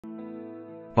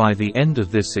By the end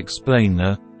of this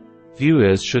explainer,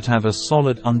 viewers should have a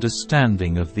solid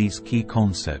understanding of these key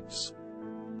concepts.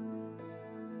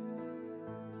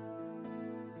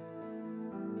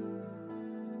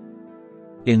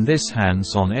 In this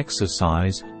hands-on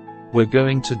exercise, we're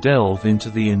going to delve into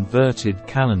the inverted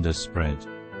calendar spread.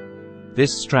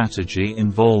 This strategy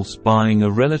involves buying a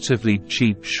relatively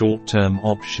cheap short-term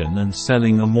option and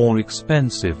selling a more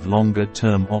expensive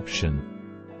longer-term option.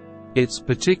 It's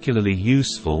particularly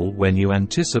useful when you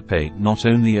anticipate not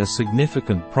only a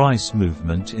significant price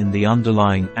movement in the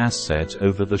underlying asset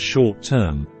over the short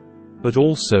term, but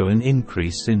also an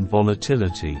increase in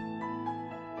volatility.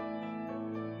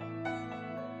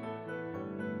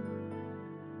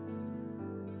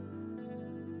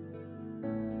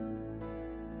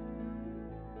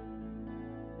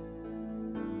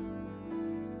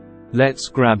 Let's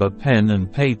grab a pen and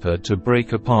paper to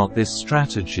break apart this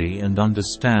strategy and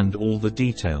understand all the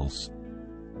details.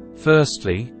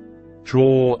 Firstly,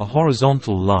 draw a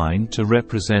horizontal line to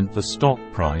represent the stock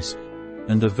price,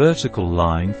 and a vertical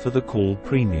line for the call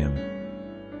premium.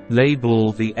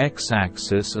 Label the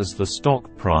x-axis as the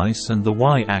stock price and the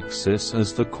y-axis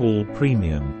as the call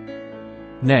premium.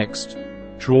 Next,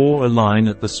 draw a line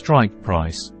at the strike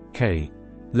price, K.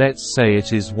 Let's say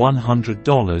it is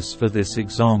 $100 for this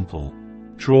example.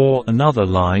 Draw another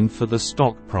line for the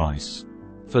stock price.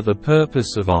 For the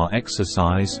purpose of our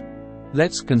exercise,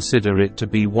 let's consider it to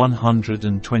be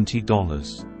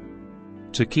 $120.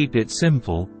 To keep it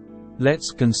simple,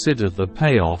 let's consider the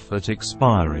payoff at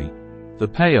expiry. The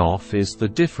payoff is the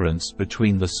difference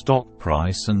between the stock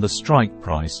price and the strike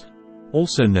price,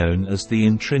 also known as the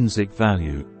intrinsic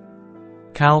value.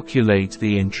 Calculate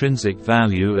the intrinsic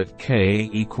value at K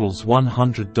equals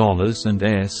 $100 and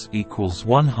S equals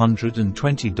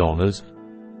 $120,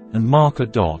 and mark a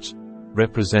dot,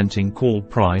 representing call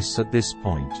price at this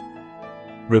point.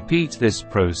 Repeat this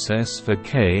process for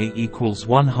K equals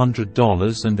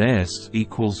 $100 and S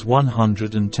equals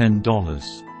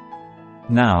 $110.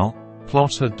 Now,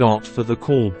 plot a dot for the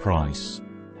call price.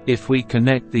 If we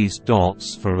connect these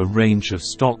dots for a range of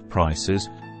stock prices,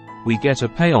 we get a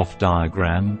payoff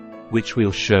diagram, which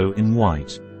we'll show in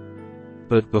white.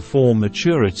 But before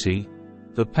maturity,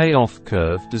 the payoff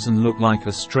curve doesn't look like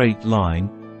a straight line,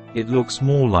 it looks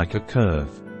more like a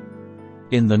curve.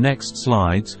 In the next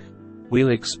slides, we'll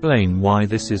explain why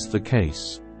this is the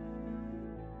case.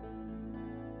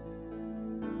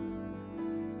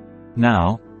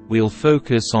 Now, we'll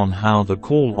focus on how the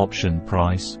call option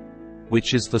price,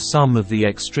 which is the sum of the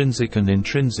extrinsic and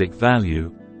intrinsic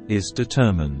value, is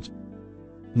determined.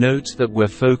 Note that we're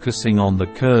focusing on the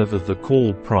curve of the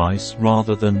call price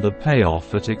rather than the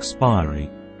payoff at expiry.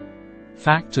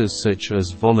 Factors such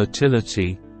as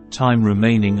volatility, time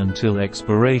remaining until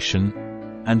expiration,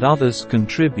 and others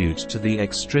contribute to the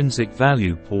extrinsic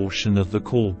value portion of the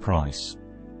call price.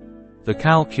 The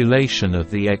calculation of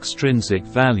the extrinsic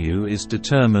value is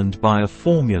determined by a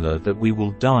formula that we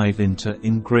will dive into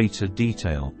in greater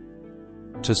detail.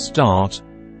 To start,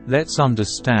 let's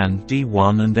understand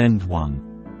D1 and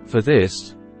End1. For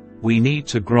this, we need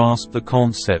to grasp the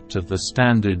concept of the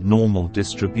standard normal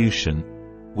distribution,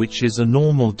 which is a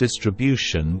normal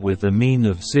distribution with a mean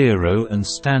of 0 and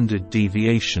standard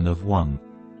deviation of 1.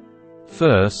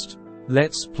 First,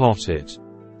 let's plot it.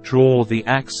 Draw the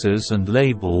axes and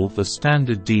label the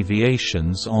standard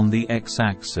deviations on the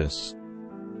x-axis.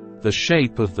 The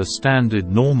shape of the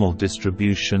standard normal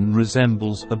distribution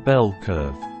resembles a bell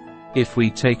curve. If we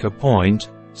take a point,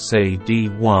 say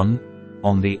D1,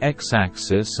 on the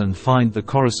x-axis and find the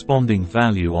corresponding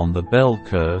value on the bell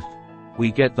curve,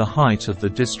 we get the height of the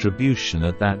distribution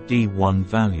at that D1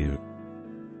 value.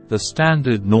 The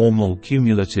standard normal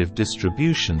cumulative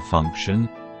distribution function,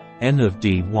 n of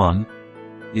D1,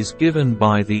 is given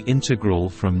by the integral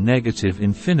from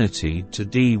 -infinity to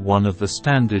D1 of the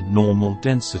standard normal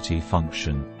density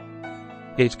function.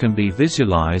 It can be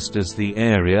visualized as the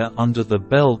area under the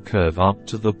bell curve up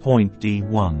to the point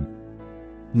D1.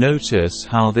 Notice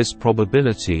how this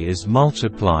probability is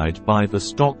multiplied by the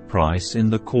stock price in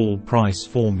the call price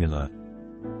formula.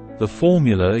 The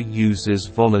formula uses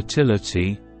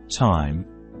volatility, time,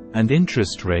 and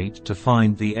interest rate to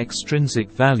find the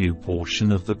extrinsic value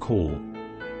portion of the call.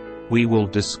 We will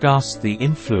discuss the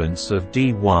influence of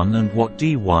D1 and what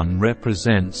D1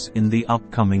 represents in the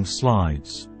upcoming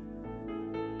slides.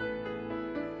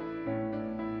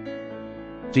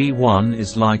 D1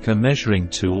 is like a measuring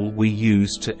tool we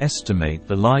use to estimate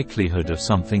the likelihood of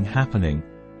something happening,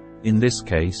 in this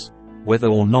case, whether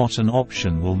or not an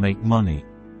option will make money.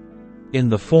 In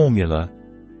the formula,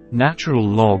 natural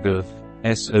log of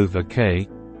S over K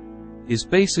is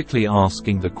basically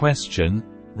asking the question,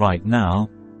 right now,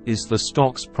 is the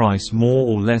stock's price more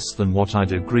or less than what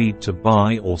I'd agreed to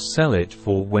buy or sell it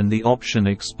for when the option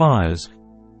expires.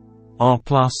 R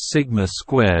plus sigma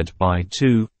squared by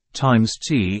 2 times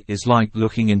T is like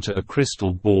looking into a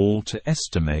crystal ball to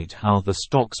estimate how the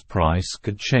stock's price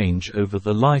could change over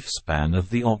the lifespan of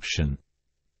the option.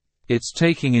 It's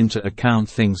taking into account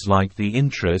things like the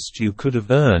interest you could have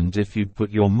earned if you'd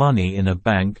put your money in a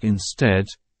bank instead,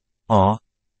 R,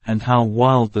 and how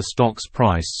wild the stock's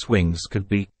price swings could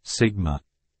be, sigma.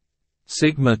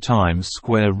 Sigma times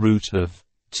square root of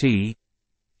T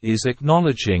is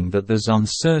acknowledging that there's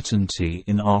uncertainty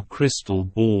in our crystal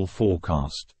ball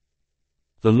forecast.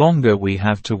 The longer we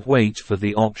have to wait for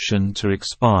the option to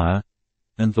expire,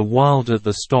 and the wilder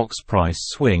the stock's price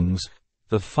swings,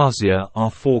 the fuzzier our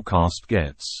forecast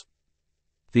gets.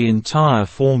 The entire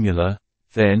formula,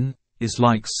 then, is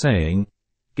like saying,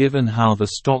 given how the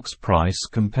stock's price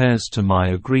compares to my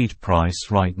agreed price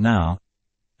right now,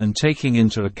 and taking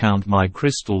into account my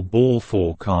crystal ball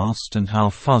forecast and how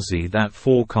fuzzy that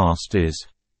forecast is,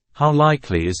 how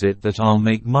likely is it that I'll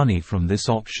make money from this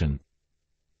option?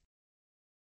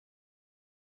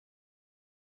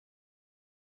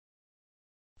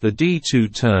 The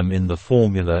D2 term in the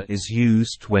formula is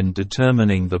used when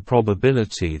determining the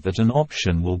probability that an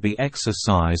option will be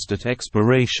exercised at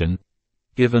expiration,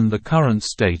 given the current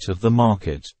state of the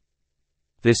market.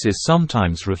 This is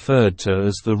sometimes referred to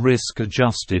as the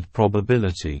risk-adjusted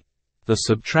probability. The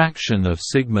subtraction of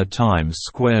sigma times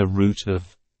square root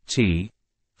of T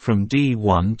from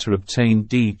D1 to obtain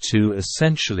D2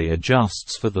 essentially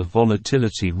adjusts for the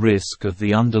volatility risk of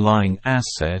the underlying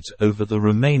asset over the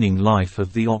remaining life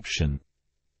of the option.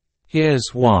 Here's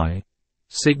why.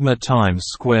 Sigma times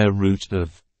square root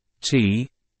of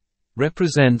T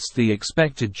represents the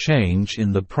expected change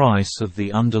in the price of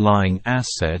the underlying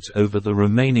asset over the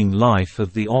remaining life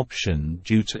of the option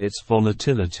due to its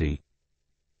volatility.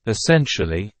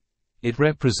 Essentially, it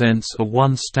represents a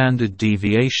one standard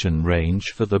deviation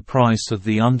range for the price of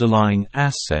the underlying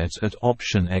asset at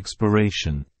option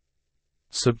expiration.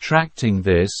 Subtracting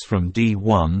this from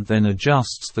D1 then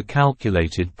adjusts the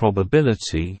calculated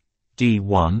probability,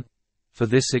 D1, for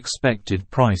this expected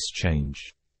price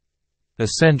change.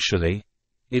 Essentially,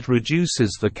 it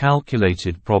reduces the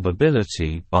calculated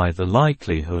probability by the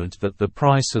likelihood that the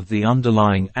price of the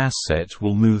underlying asset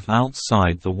will move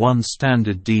outside the one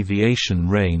standard deviation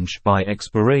range by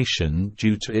expiration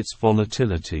due to its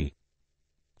volatility.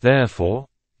 Therefore,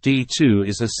 D2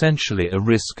 is essentially a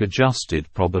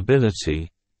risk-adjusted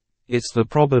probability. It's the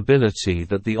probability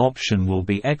that the option will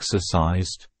be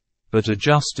exercised, but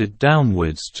adjusted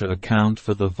downwards to account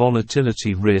for the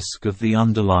volatility risk of the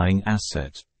underlying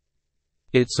asset.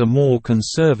 It's a more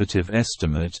conservative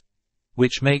estimate,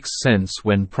 which makes sense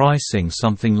when pricing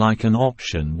something like an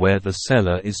option where the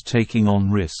seller is taking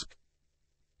on risk.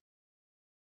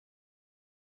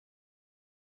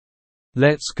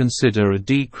 Let's consider a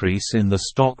decrease in the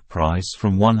stock price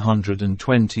from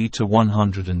 120 to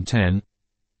 110.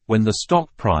 When the stock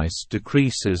price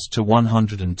decreases to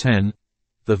 110,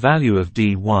 the value of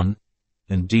D1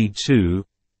 and D2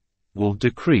 will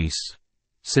decrease,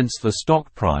 since the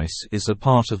stock price is a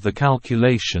part of the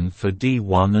calculation for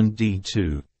D1 and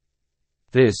D2.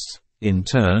 This, in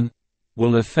turn,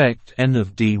 will affect N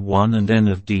of D1 and N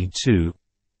of D2,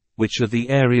 which are the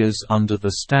areas under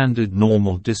the standard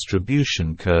normal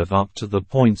distribution curve up to the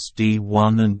points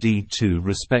D1 and D2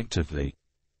 respectively.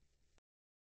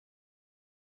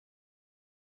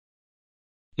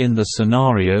 In the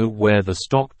scenario where the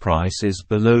stock price is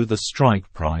below the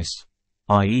strike price,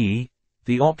 i.e.,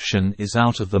 the option is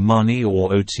out of the money or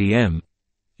OTM,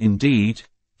 indeed,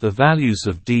 the values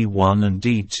of D1 and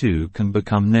D2 can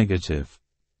become negative.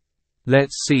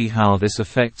 Let's see how this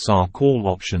affects our call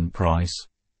option price.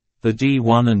 The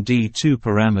D1 and D2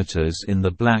 parameters in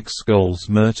the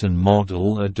Black-Scholes-Merton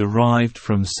model are derived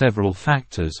from several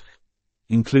factors,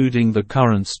 including the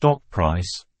current stock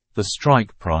price, the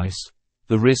strike price,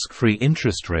 the risk-free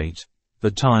interest rate,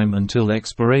 the time until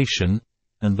expiration,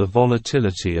 and the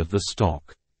volatility of the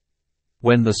stock.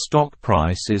 When the stock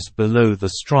price is below the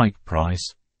strike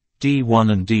price,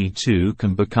 D1 and D2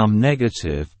 can become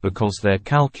negative because their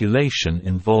calculation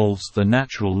involves the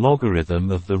natural logarithm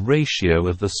of the ratio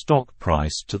of the stock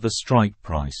price to the strike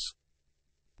price.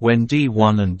 When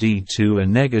D1 and D2 are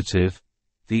negative,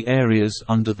 the areas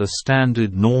under the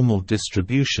standard normal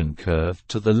distribution curve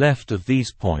to the left of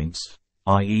these points,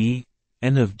 i.e.,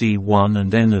 N of D1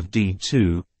 and N of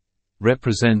D2,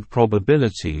 represent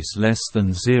probabilities less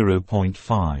than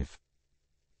 0.5.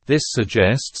 This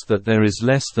suggests that there is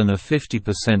less than a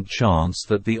 50% chance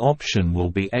that the option will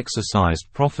be exercised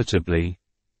profitably,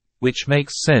 which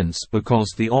makes sense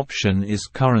because the option is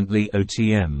currently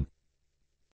OTM.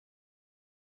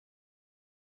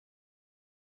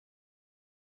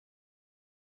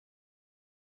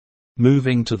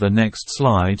 Moving to the next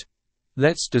slide,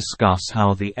 let's discuss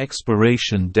how the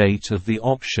expiration date of the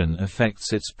option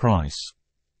affects its price.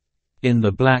 In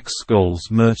the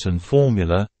Black-Scholes-Merton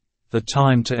formula, the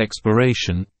time to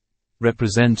expiration,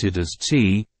 represented as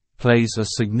T, plays a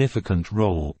significant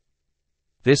role.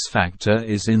 This factor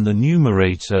is in the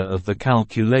numerator of the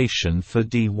calculation for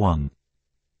D1.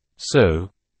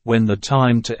 So, when the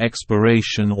time to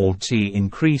expiration or T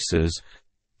increases,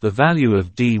 the value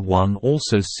of D1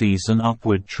 also sees an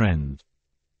upward trend.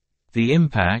 The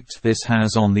impact this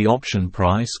has on the option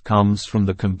price comes from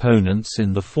the components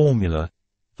in the formula,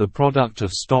 the product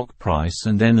of stock price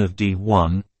and N of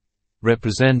D1,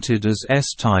 represented as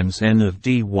S times N of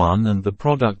D1, and the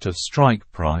product of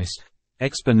strike price,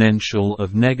 exponential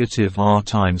of negative R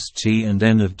times T and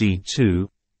N of D2,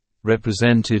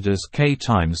 represented as K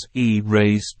times e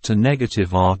raised to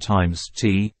negative R times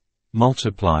T,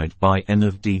 multiplied by N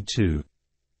of D2.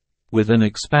 With an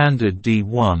expanded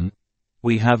D1,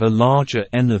 we have a larger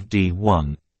N of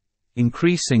D1,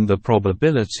 increasing the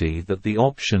probability that the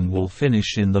option will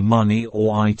finish in the money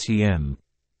or ITM.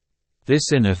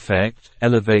 This in effect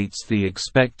elevates the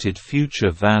expected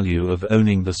future value of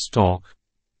owning the stock,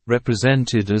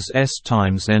 represented as S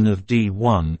times N of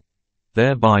D1,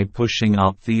 thereby pushing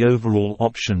up the overall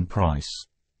option price.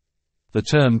 The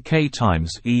term K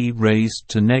times e raised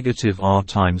to negative R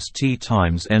times T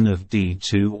times N of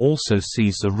D2 also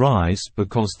sees a rise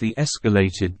because the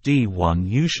escalated D1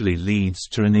 usually leads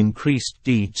to an increased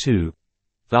D2,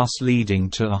 thus leading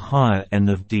to a higher N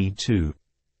of D2.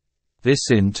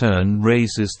 This in turn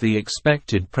raises the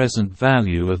expected present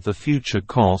value of the future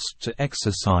cost to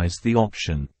exercise the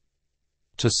option.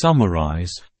 To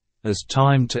summarize, as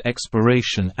time to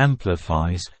expiration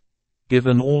amplifies,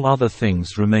 given all other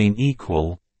things remain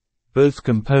equal, both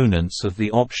components of the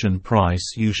option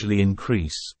price usually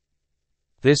increase.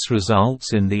 This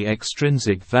results in the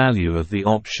extrinsic value of the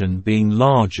option being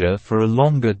larger for a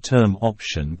longer-term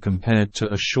option compared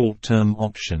to a short-term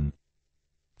option.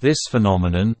 This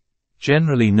phenomenon,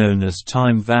 generally known as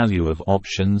time value of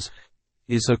options,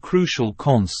 is a crucial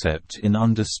concept in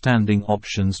understanding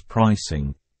options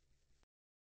pricing.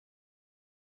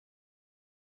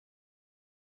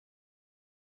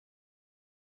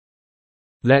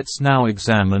 Let's now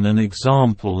examine an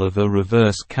example of a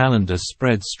reverse calendar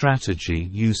spread strategy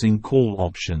using call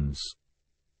options.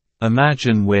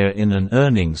 Imagine we're in an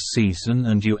earnings season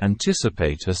and you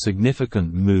anticipate a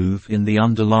significant move in the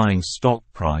underlying stock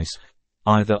price,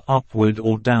 either upward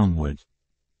or downward.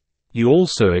 You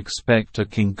also expect a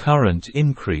concurrent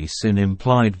increase in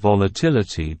implied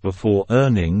volatility before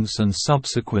earnings and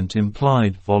subsequent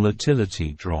implied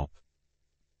volatility drop.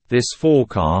 This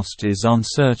forecast is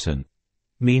uncertain,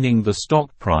 meaning the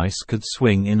stock price could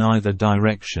swing in either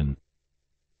direction.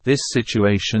 This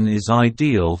situation is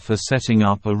ideal for setting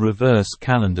up a reverse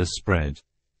calendar spread.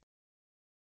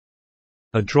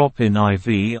 A drop in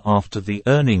IV after the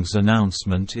earnings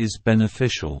announcement is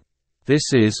beneficial.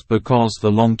 This is because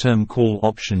the long-term call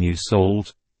option you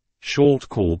sold, short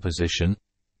call position,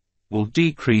 will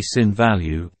decrease in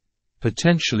value,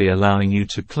 potentially allowing you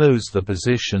to close the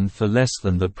position for less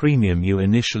than the premium you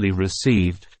initially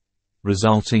received,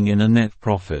 resulting in a net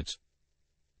profit.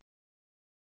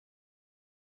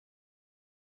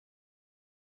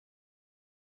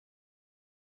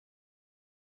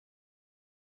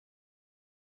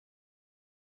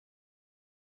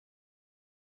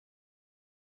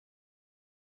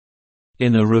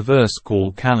 In a reverse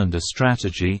call calendar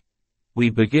strategy,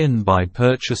 we begin by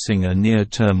purchasing a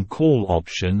near-term call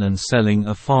option and selling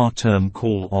a far-term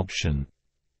call option.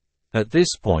 At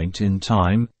this point in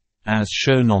time, as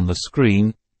shown on the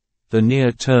screen, the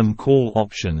near-term call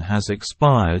option has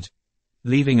expired,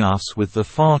 leaving us with the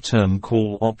far-term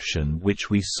call option which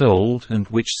we sold and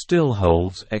which still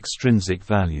holds extrinsic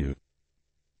value.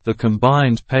 The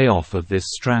combined payoff of this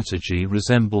strategy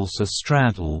resembles a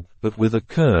straddle, but with a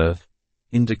curve,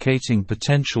 indicating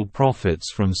potential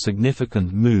profits from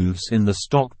significant moves in the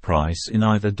stock price in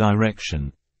either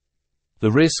direction.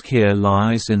 The risk here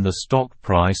lies in the stock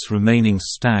price remaining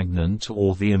stagnant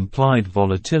or the implied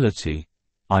volatility,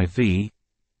 IV,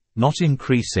 not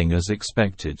increasing as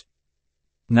expected.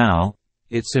 Now,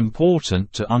 it's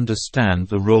important to understand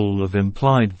the role of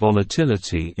implied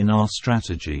volatility in our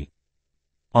strategy.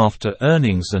 After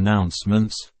earnings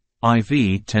announcements,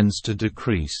 IV tends to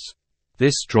decrease.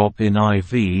 This drop in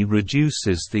IV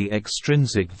reduces the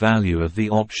extrinsic value of the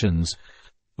options,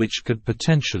 which could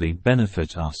potentially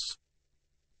benefit us.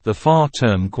 The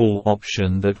far-term call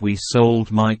option that we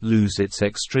sold might lose its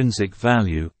extrinsic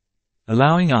value,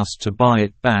 allowing us to buy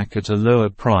it back at a lower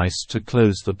price to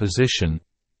close the position,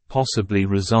 possibly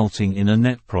resulting in a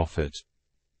net profit.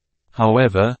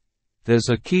 However, there's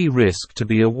a key risk to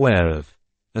be aware of: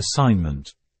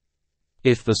 assignment.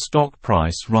 If the stock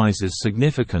price rises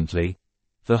significantly,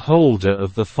 the holder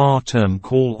of the far-term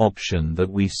call option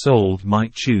that we sold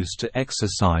might choose to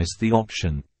exercise the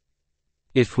option.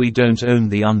 If we don't own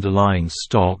the underlying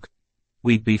stock,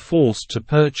 we'd be forced to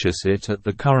purchase it at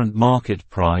the current market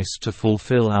price to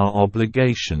fulfill our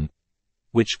obligation,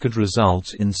 which could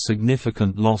result in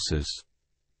significant losses.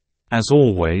 As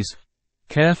always,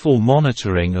 careful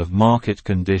monitoring of market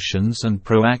conditions and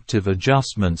proactive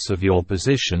adjustments of your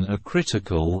position are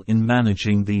critical in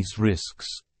managing these risks.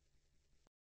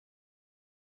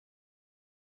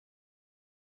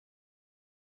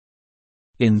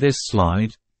 In this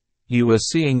slide, you are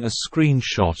seeing a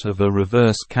screenshot of a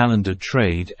reverse calendar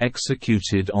trade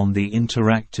executed on the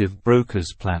Interactive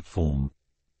Brokers platform.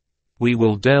 We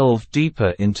will delve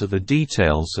deeper into the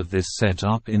details of this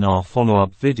setup in our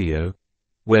follow-up video,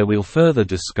 where we'll further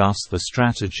discuss the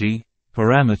strategy,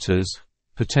 parameters,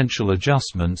 potential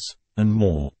adjustments, and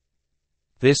more.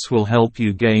 This will help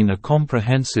you gain a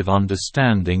comprehensive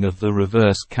understanding of the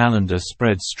reverse calendar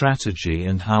spread strategy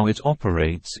and how it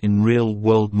operates in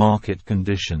real-world market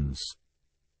conditions.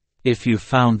 If you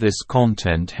found this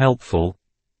content helpful,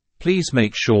 please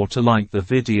make sure to like the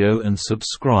video and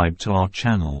subscribe to our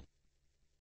channel.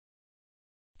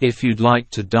 If you'd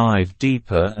like to dive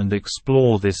deeper and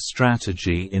explore this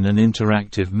strategy in an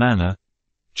interactive manner,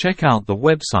 check out the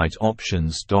website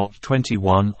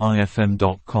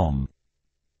options.21ifm.com.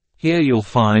 Here you'll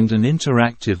find an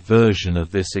interactive version of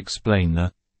this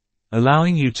explainer,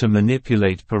 allowing you to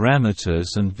manipulate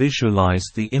parameters and visualize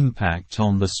the impact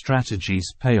on the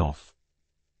strategy's payoff.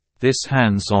 This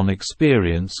hands-on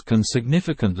experience can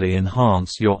significantly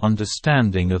enhance your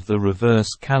understanding of the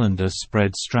reverse calendar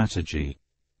spread strategy.